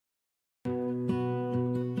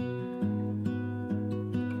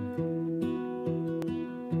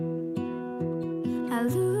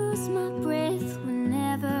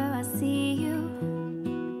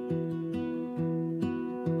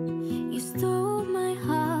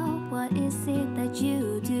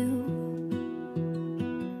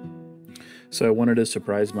So I wanted to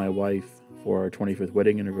surprise my wife for our 25th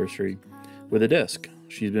wedding anniversary with a desk.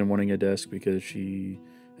 She's been wanting a desk because she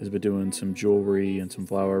has been doing some jewelry and some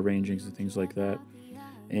flower arrangings and things like that.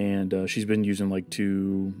 And she's been using like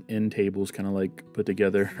two end tables kind of like put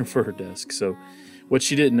together for her desk. So what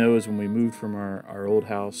she didn't know is when we moved from our old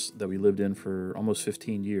house that we lived in for almost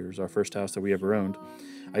 15 years, our first house that we ever owned,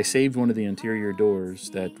 I saved one of the interior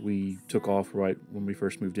doors that we took off right when we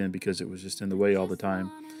first moved in because it was just in the way all the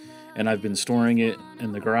time. And I've been storing it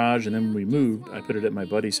in the garage, and then when we moved, I put it at my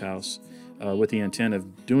buddy's house with the intent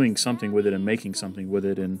of doing something with it and making something with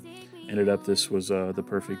it, and ended up this was the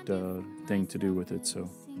perfect thing to do with it. So.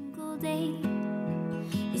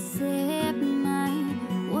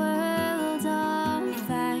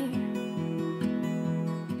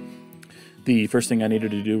 The first thing I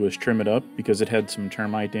needed to do was trim it up because it had some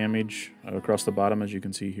termite damage across the bottom, as you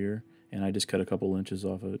can see here, and I just cut a couple inches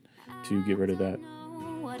off it to get rid of that.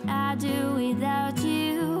 What I do without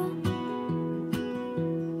you.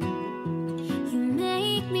 You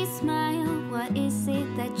make me smile. What is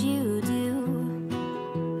it that you do?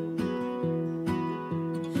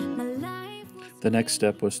 The next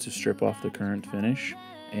step was to strip off the current finish,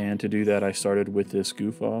 and to do that I started with this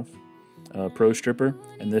Goof Off Pro Stripper,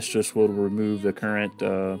 and this just will remove the current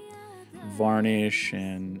varnish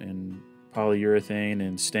and polyurethane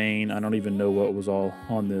and stain. I don't even know what was all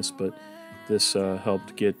on this, but this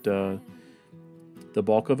helped get the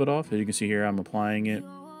bulk of it off. As you can see here, I'm applying it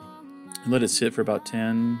and let it sit for about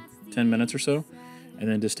 10 minutes or so, and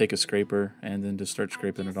then just take a scraper and then just start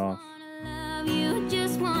scraping it off.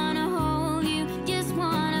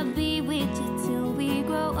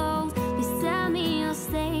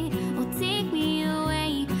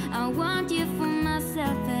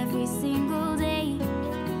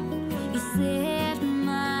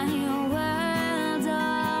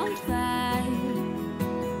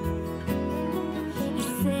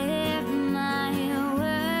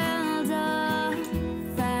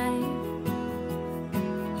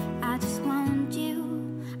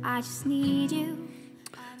 I just need you.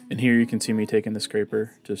 And here you can see me taking the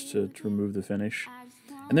scraper just to remove the finish.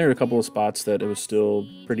 And there are a couple of spots that it was still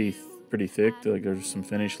pretty thick, like there's some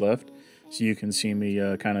finish left. So you can see me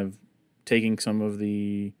kind of taking some of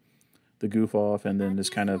the goof off and then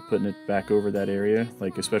just kind of putting it back over that area,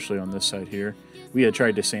 like especially on this side here. We had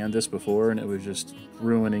tried to sand this before and it was just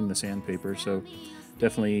ruining the sandpaper, so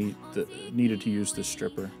definitely needed to use this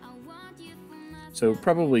stripper. So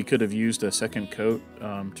probably could have used a second coat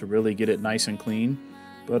to really get it nice and clean,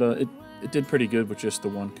 but it did pretty good with just the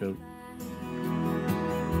one coat.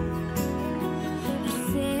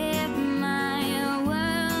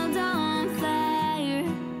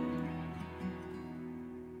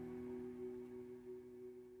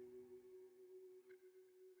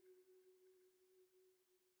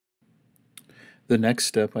 The next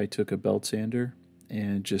step, I took a belt sander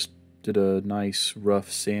and just did a nice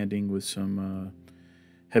rough sanding with some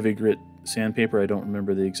heavy grit sandpaper. I don't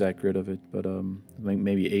remember the exact grit of it, but I think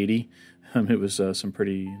maybe 80. It was some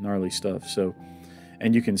pretty gnarly stuff. So,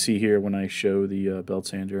 and you can see here when I show the belt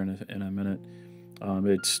sander in a minute,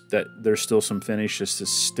 it's that there's still some finish just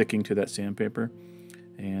sticking to that sandpaper,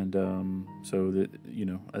 and so that, you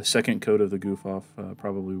know, a second coat of the goof off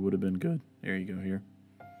probably would have been good. There you go here.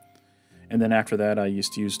 And then after that, I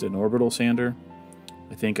used an orbital sander.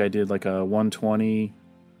 I think I did like a 120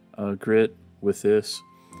 grit with this,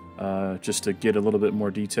 just to get a little bit more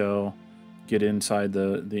detail, get inside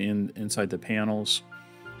inside the panels,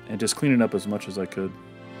 and just clean it up as much as I could.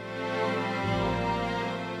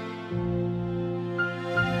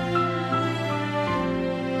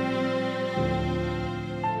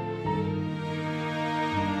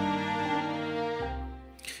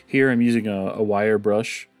 Here I'm using a wire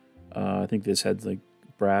brush. I think this had like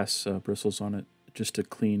brass bristles on it, just to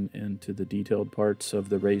clean into the detailed parts of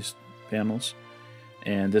the raised panels.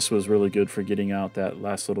 And this was really good for getting out that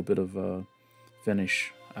last little bit of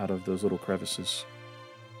finish out of those little crevices.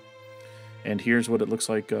 And here's what it looks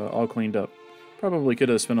like all cleaned up. Probably could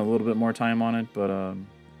have spent a little bit more time on it, but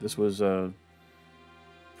this was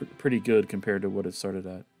pretty good compared to what it started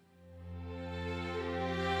at.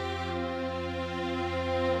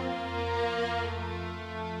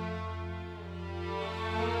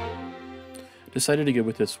 Decided to go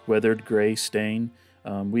with this weathered gray stain.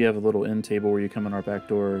 We have a little end table where you come in our back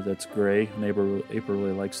door that's gray. April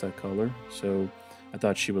really likes that color, so I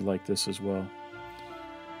thought she would like this as well.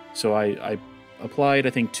 So I applied,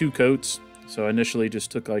 I think, 2 coats. So I initially just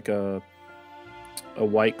took like a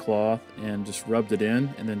white cloth and just rubbed it in,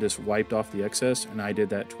 and then just wiped off the excess, and I did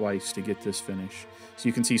that twice to get this finish. So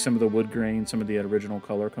you can see some of the wood grain, some of the original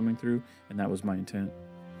color coming through, and that was my intent.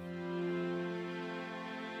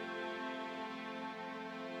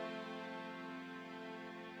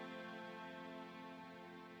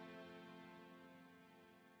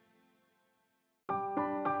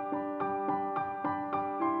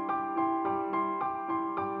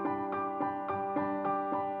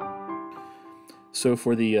 So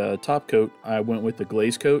for the top coat, I went with the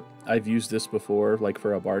glaze coat. I've used this before, like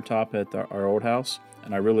for a bar top at our old house,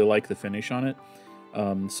 and I really like the finish on it.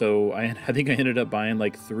 So I think I ended up buying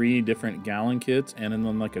like 3 different gallon kits and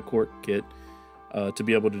then like a quart kit to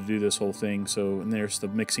be able to do this whole thing. So, and there's the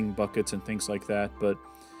mixing buckets and things like that. But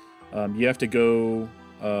you have to go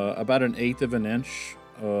about 1/8 of an inch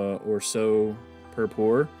or so per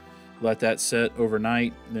pour. Let that set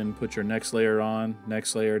overnight, then put your next layer on,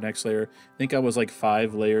 next layer, next layer. I think I was like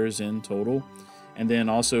 5 layers in total. And then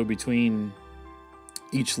also between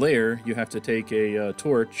each layer, you have to take a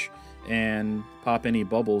torch and pop any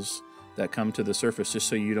bubbles that come to the surface, just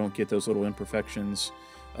so you don't get those little imperfections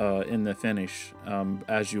in the finish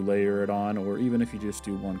as you layer it on, or even if you just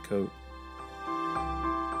do one coat.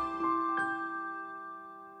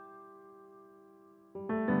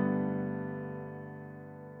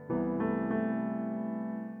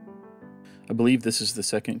 I believe this is the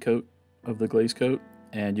second coat of the glaze coat,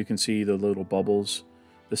 and you can see the little bubbles.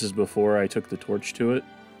 This is before I took the torch to it,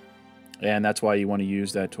 and that's why you want to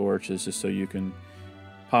use that torch, is just so you can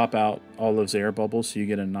pop out all those air bubbles so you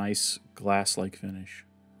get a nice glass-like finish.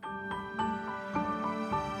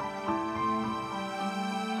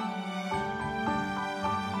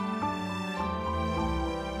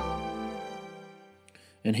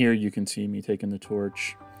 And here you can see me taking the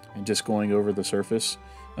torch and just going over the surface.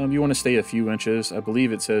 You want to stay a few inches. I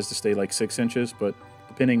believe it says to stay like 6 inches, but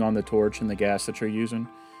depending on the torch and the gas that you're using.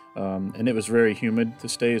 And it was very humid to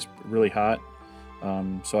stay. It's really hot.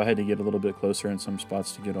 So I had to get a little bit closer in some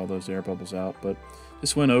spots to get all those air bubbles out. But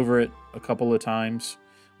just went over it a couple of times,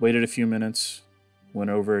 waited a few minutes, went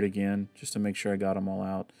over it again just to make sure I got them all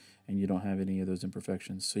out and you don't have any of those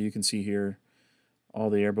imperfections. So you can see here, all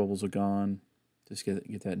the air bubbles are gone. Just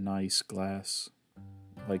get that nice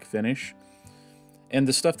glass-like finish. And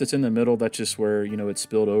the stuff that's in the middle, that's just where, you know, it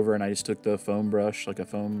spilled over, and I just took the foam brush, like a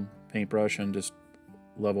foam paintbrush, and just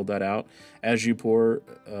leveled that out. As you pour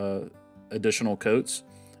additional coats,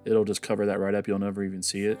 it'll just cover that right up. You'll never even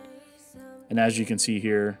see it. And as you can see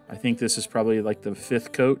here, I think this is probably like the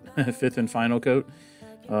 5th coat, 5th and final coat.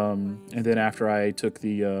 And then after I took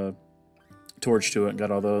the torch to it and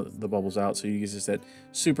got all the bubbles out, so you get just that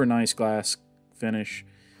super nice glass finish.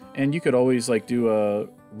 And you could always like do a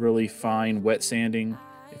really fine wet sanding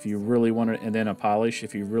if you really wanted, and then a polish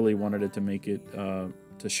if you really wanted it to make it to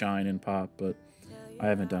shine and pop, but I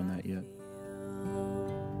haven't done that yet.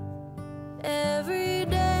 Every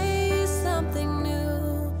day something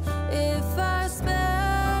new. If I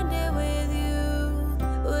spend it with you,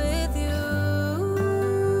 with you,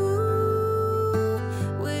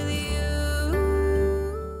 with you.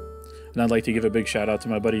 And I'd like to give a big shout out to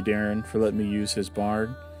my buddy Darren for letting me use his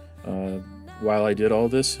barn. While I did all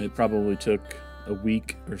this, it probably took a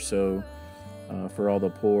week or so for all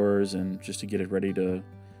the pours and just to get it ready to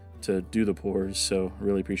do the pours. So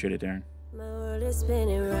really appreciate it, Darren. My world is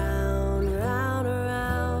spinning round, round,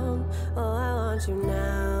 around. Oh, I want you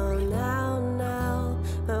now, now, now.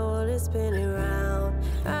 My world is spinning round,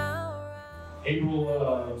 round, round.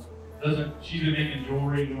 April she's been making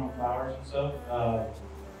jewelry, doing flowers and stuff, and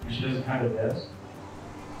she doesn't have a desk.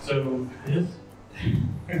 So this,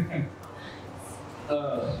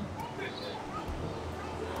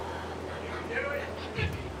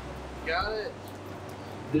 Got it.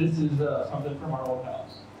 this is something from our old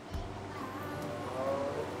house.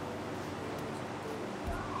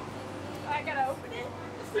 I gotta open it.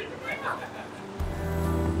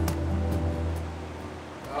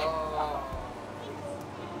 Oh,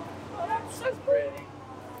 Oh, that's so pretty.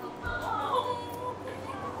 Oh,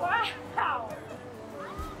 wow.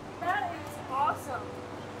 That is awesome.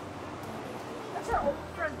 That's our old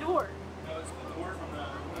front door. No, it's the door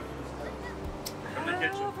from the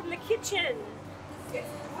kitchen. Oh, from the kitchen. Yes.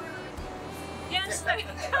 If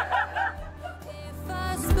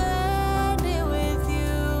I spend